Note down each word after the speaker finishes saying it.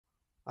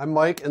I'm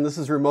Mike, and this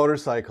is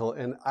Remotorcycle,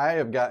 and I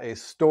have got a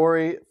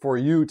story for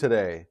you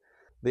today.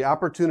 The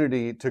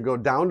opportunity to go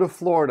down to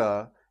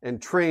Florida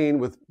and train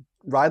with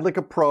Ride Like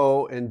a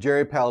Pro and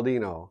Jerry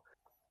Palladino.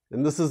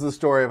 And this is the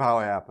story of how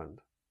it happened.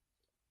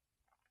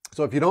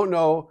 So if you don't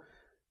know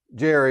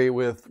Jerry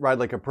with Ride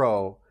Like a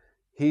Pro,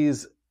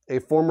 he's a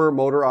former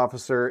motor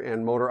officer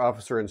and motor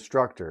officer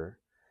instructor,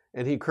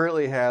 and he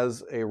currently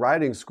has a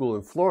riding school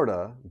in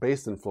Florida,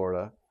 based in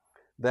Florida,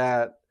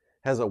 that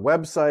has a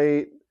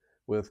website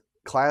with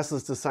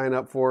classes to sign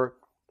up for.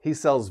 He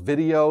sells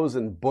videos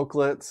and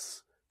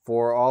booklets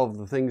for all of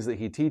the things that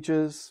he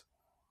teaches.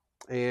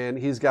 And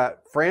he's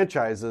got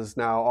franchises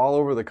now all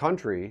over the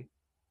country,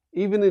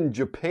 even in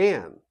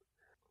Japan.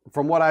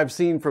 From what I've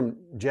seen from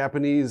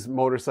Japanese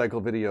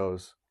motorcycle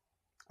videos,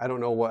 I don't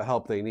know what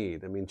help they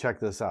need. I mean, check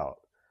this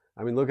out.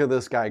 I mean, look at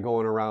this guy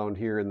going around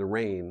here in the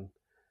rain.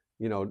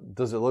 You know,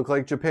 does it look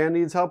like Japan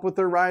needs help with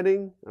their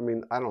riding? I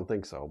mean, I don't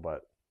think so,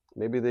 but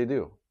maybe they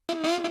do.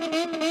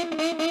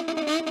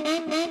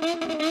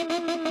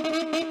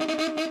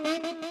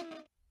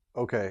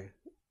 Okay.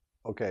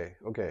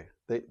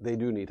 They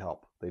do need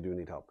help. They do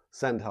need help.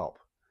 Send help.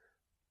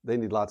 They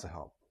need lots of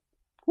help.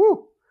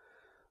 Woo!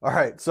 All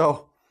right,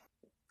 so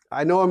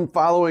I know I'm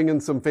following in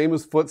some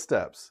famous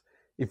footsteps.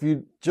 If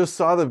you just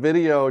saw the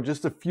video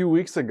just a few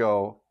weeks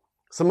ago,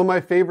 some of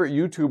my favorite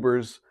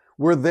YouTubers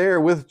were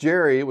there with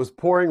Jerry. It was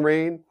pouring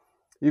rain.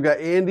 You got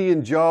Andy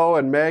and Joe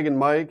and Meg and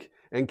Mike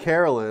and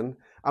Carolyn.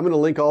 I'm going to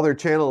link all their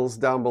channels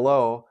down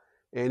below,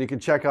 and you can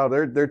check out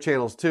their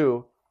channels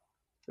too.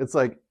 It's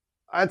like,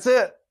 that's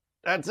it.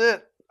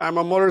 I'm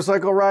a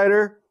motorcycle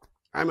rider.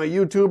 I'm a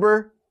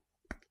YouTuber.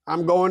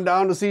 I'm going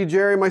down to see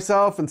Jerry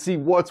myself and see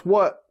what's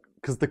what.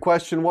 Because the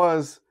question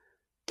was,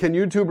 can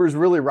YouTubers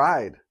really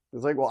ride?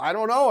 It's like, well, I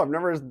don't know.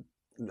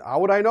 How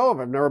would I know if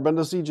I've never been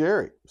to see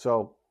Jerry?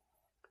 So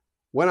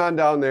went on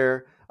down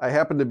there. I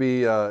happened to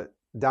be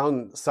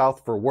down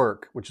south for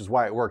work, which is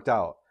why it worked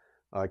out.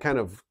 I kind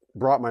of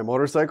brought my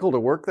motorcycle to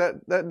work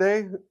that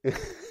day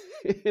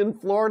in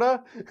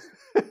Florida.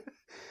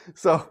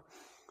 So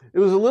it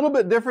was a little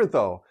bit different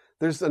though.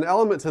 There's an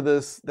element to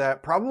this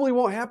that probably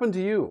won't happen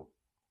to you.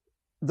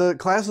 The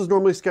class is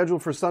normally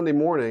scheduled for Sunday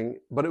morning,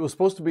 but it was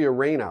supposed to be a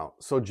rain out.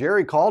 So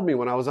Jerry called me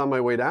when I was on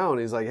my way down.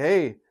 He's like,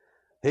 hey,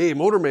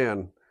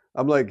 motorman.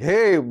 I'm like,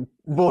 hey,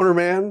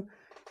 motorman.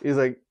 He's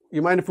like,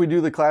 you mind if we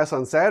do the class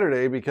on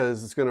Saturday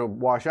because it's going to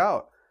wash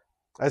out?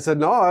 I said,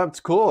 no, that's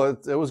cool.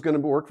 It was going to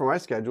work for my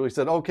schedule. He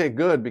said, okay,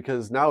 good,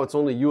 because now it's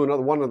only you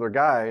and one other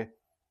guy.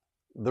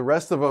 The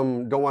rest of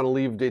them don't want to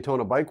leave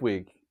Daytona Bike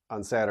Week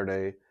on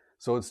Saturday,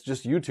 so it's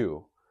just you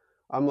two.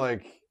 I'm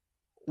like,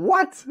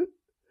 what?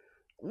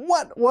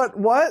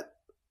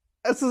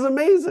 This is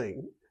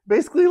amazing.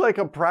 Basically like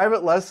a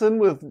private lesson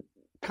with,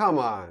 come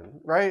on,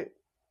 right?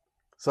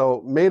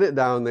 So made it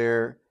down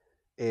there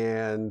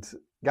and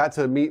got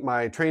to meet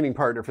my training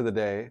partner for the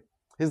day.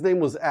 His name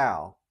was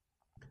Al.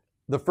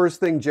 The first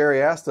thing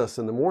Jerry asked us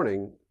in the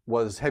morning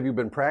was, have you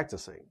been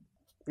practicing?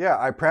 Yeah,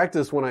 I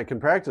practice when I can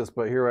practice,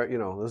 but here,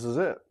 this is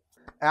it.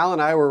 Al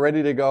and I were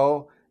ready to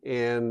go.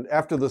 And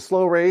after the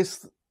slow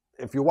race,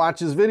 if you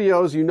watch his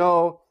videos, you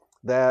know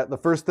that the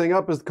first thing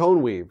up is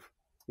cone weave.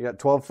 You got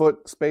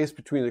 12-foot space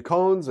between the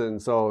cones,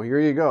 and so here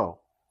you go.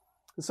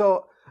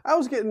 So I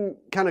was getting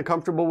kind of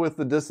comfortable with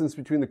the distance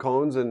between the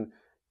cones and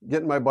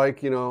getting my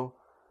bike,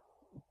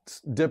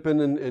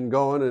 dipping and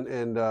going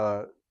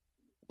and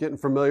getting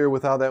familiar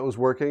with how that was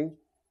working.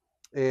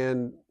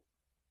 And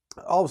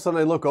all of a sudden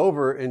I look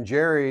over and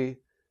Jerry,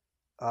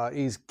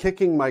 he's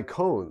kicking my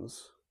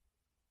cones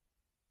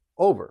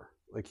over.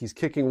 Like he's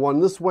kicking one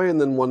this way and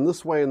then one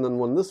this way and then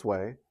one this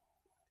way.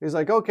 He's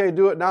like, okay,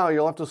 do it now.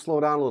 You'll have to slow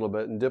down a little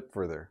bit and dip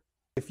further.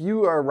 If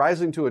you are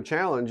rising to a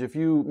challenge, if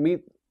you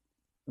meet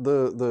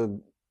the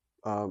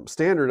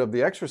standard of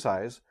the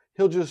exercise,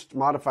 he'll just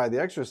modify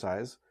the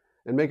exercise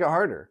and make it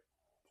harder.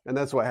 And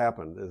that's what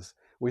happened. Is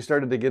we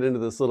started to get into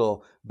this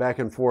little back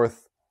and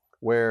forth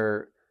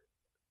where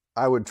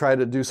I would try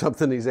to do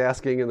something he's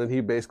asking and then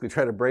he'd basically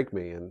try to break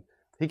me. And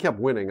he kept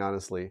winning,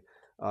 honestly.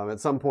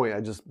 At some point,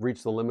 I just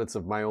reached the limits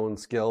of my own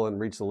skill and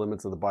reached the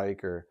limits of the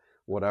bike or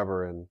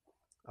whatever, and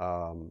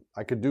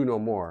I could do no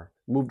more.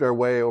 Moved our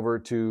way over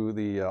to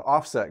the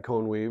offset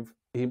cone weave.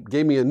 He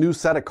gave me a new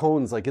set of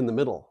cones like in the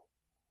middle,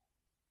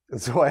 and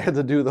so I had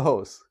to do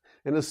those.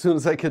 And as soon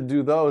as I could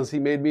do those, he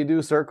made me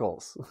do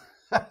circles.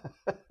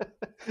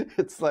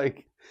 It's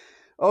like,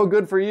 oh,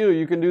 good for you.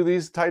 You can do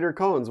these tighter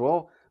cones.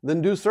 Well,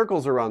 then do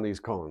circles around these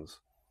cones.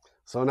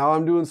 So now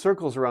I'm doing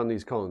circles around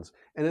these cones.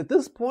 And at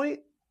this point,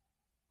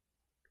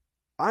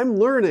 I'm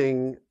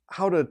learning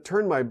how to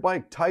turn my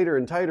bike tighter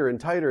and tighter and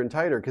tighter and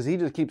tighter because he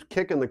just keeps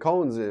kicking the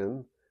cones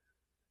in.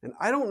 And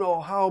I don't know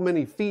how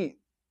many feet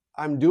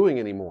I'm doing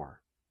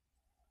anymore.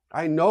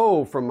 I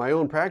know from my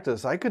own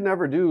practice, I could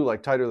never do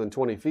like tighter than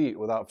 20 feet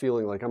without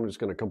feeling like I'm just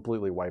going to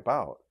completely wipe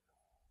out.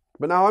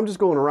 But now I'm just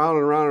going around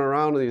and around and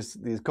around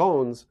these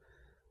cones,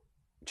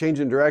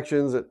 changing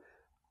directions.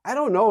 I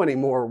don't know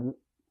anymore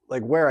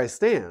like where I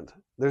stand.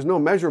 There's no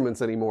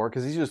measurements anymore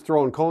because he's just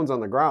throwing cones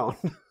on the ground.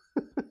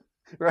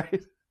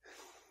 Right?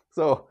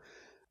 So,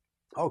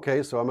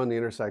 okay, so I'm on the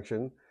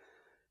intersection,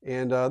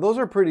 and those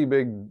are pretty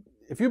big.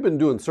 If you've been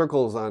doing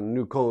circles on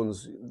new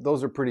cones,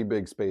 those are pretty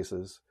big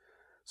spaces.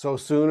 So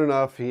soon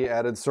enough, he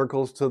added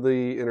circles to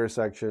the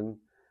intersection,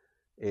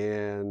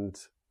 and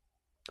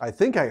I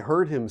think I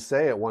heard him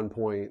say at one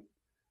point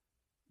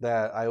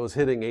that I was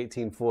hitting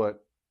 18-foot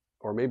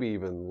or maybe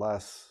even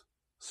less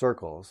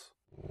circles.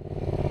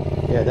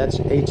 Yeah, that's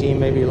 18,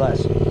 maybe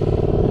less.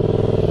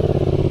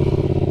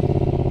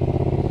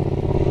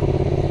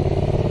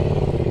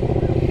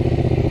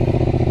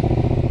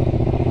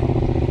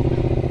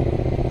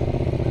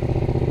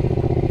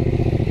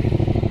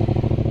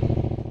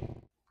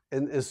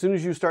 And as soon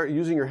as you start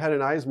using your head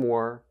and eyes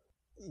more,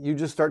 you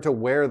just start to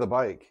wear the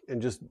bike, and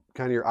just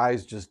kind of your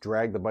eyes just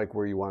drag the bike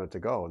where you want it to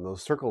go. And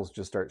those circles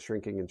just start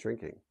shrinking and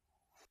shrinking.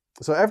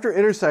 So after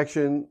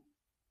intersection,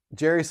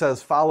 Jerry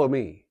says, "Follow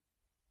me."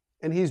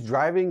 And he's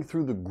driving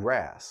through the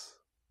grass.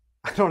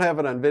 I don't have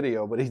it on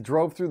video, but he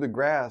drove through the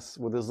grass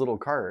with his little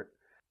cart.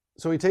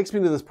 So he takes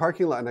me to this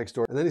parking lot next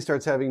door, and then he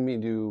starts having me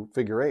do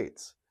figure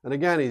eights. And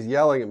again, he's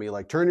yelling at me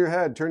like, turn your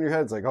head, turn your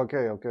head. It's like,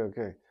 okay, okay,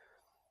 okay.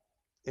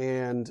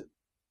 And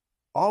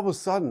all of a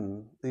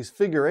sudden, these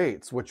figure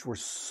eights, which were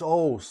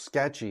so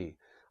sketchy,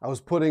 I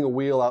was putting a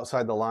wheel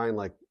outside the line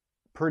like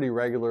pretty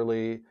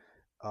regularly,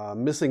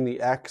 missing the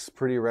X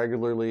pretty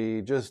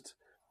regularly. Just,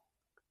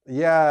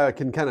 yeah, I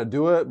can kind of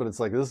do it, but it's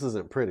like, this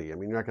isn't pretty. I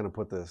mean, you're not going to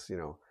put this, you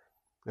know.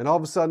 And all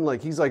of a sudden,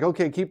 like, he's like,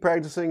 okay, keep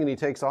practicing, and he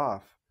takes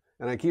off.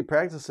 And I keep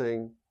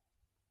practicing,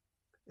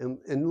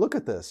 and look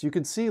at this. You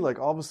can see, like,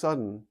 all of a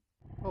sudden,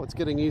 oh, it's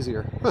getting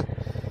easier.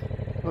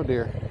 Oh,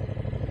 dear.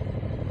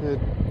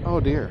 Oh,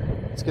 dear.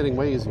 It's getting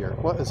way easier.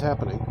 What is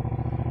happening?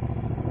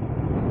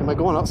 Am I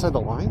going outside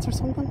the lines or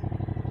something?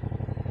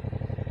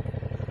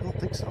 I don't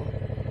think so.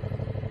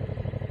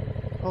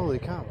 Holy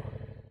cow.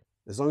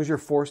 As long as you're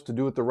forced to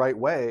do it the right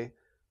way,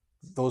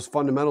 those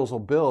fundamentals will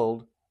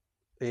build,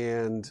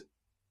 and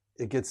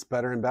it gets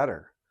better and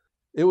better.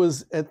 It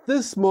was at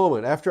this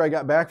moment, after I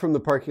got back from the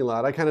parking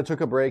lot, I kind of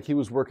took a break. He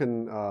was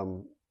working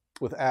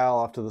with Al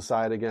off to the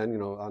side again, you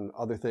know, on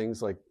other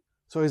things. Like,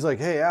 so he's like,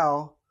 "Hey,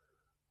 Al,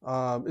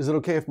 is it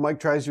okay if Mike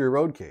tries your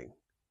Road King?"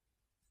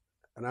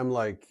 And I'm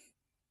like,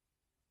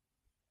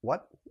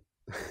 what?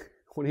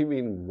 What do you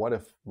mean, what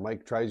if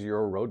Mike tries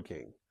your Road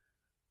King?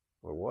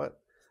 Or what?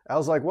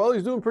 Al's like, well,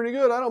 he's doing pretty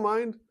good. I don't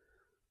mind.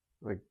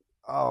 I'm like,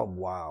 oh,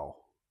 wow.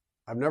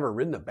 I've never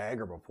ridden a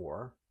bagger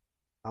before.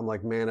 I'm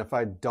like, man, if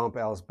I dump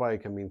Al's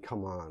bike, I mean,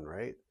 come on,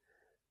 right?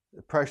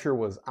 The pressure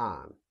was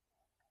on.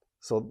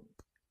 So,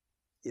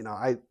 you know,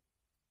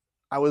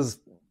 I was,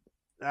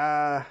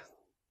 I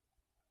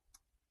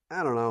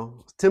don't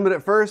know, timid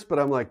at first, but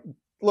I'm like,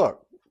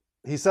 look,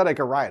 he said I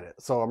could ride it,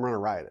 so I'm going to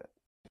ride it.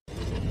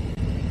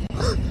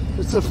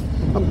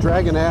 I'm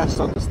dragging ass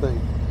on this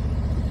thing.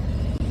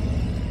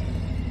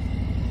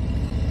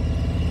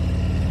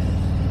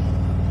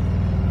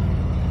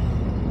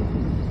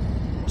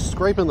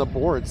 Scraping the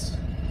boards.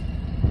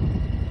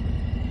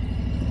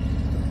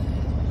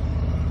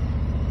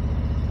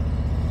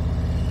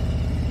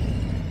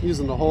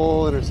 Using the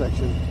whole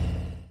intersection.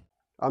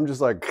 I'm just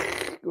like,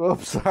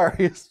 oops,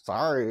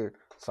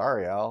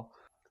 sorry, Al.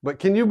 But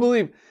can you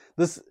believe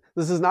this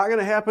is not going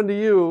to happen to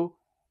you?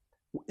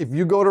 If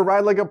you go to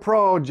ride like a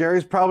pro,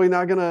 Jerry's probably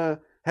not going to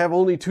have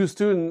only 2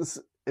 students,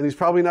 and he's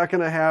probably not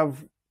going to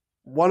have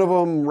one of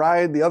them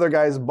ride the other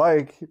guy's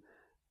bike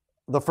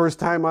the first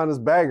time on his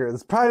bagger.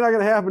 It's probably not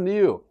going to happen to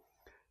you.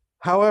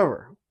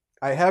 However,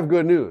 I have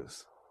good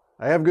news.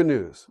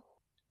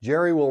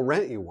 Jerry will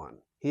rent you one.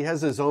 He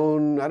has his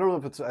own, I don't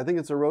know if I think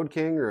it's a Road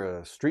King or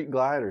a Street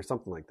Glide or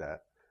something like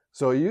that.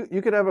 So you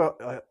could have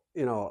a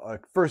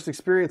first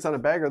experience on a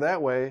bagger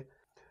that way.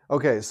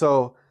 Okay,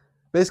 so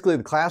basically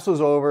the class was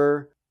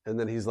over, and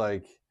then he's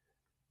like,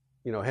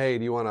 hey,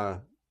 do you want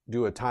to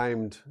do a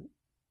timed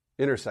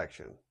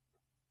intersection?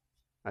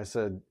 I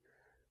said,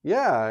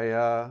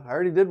 yeah, I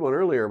already did one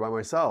earlier by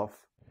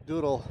myself.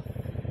 Doodle,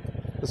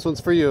 this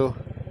one's for you.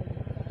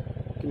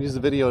 You can use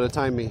the video to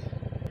time me.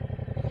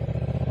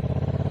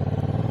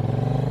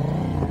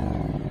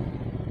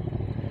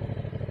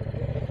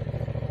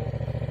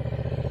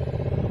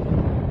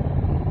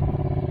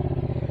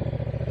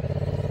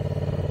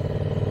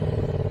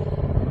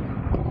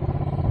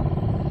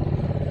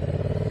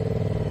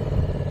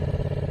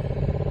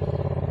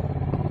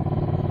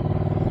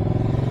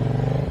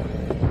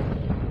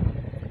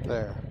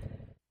 There.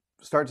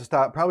 Start to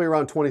stop, probably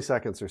around 20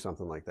 seconds or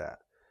something like that.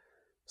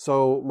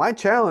 So my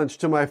challenge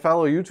to my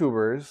fellow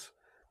YouTubers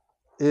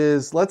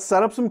is, let's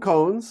set up some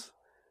cones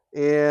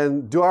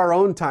and do our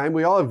own time.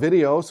 We all have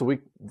video, so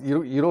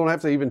you don't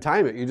have to even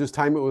time it. You just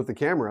time it with the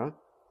camera,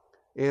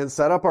 and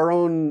set up our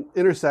own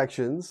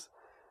intersections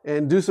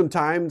and do some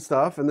timed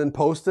stuff, and then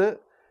post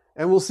it,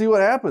 and we'll see what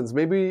happens.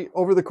 Maybe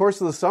over the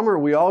course of the summer,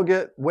 we all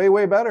get way,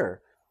 way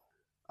better.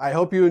 I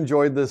hope you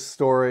enjoyed this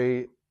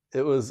story.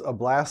 It was a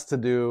blast to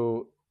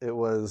do. It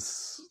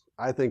was,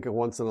 I think, a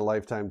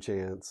once-in-a-lifetime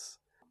chance.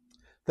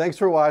 Thanks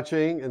for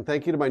watching, and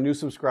thank you to my new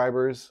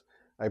subscribers.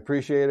 I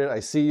appreciate it. I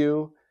see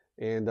you,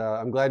 and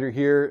I'm glad you're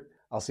here.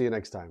 I'll see you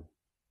next time.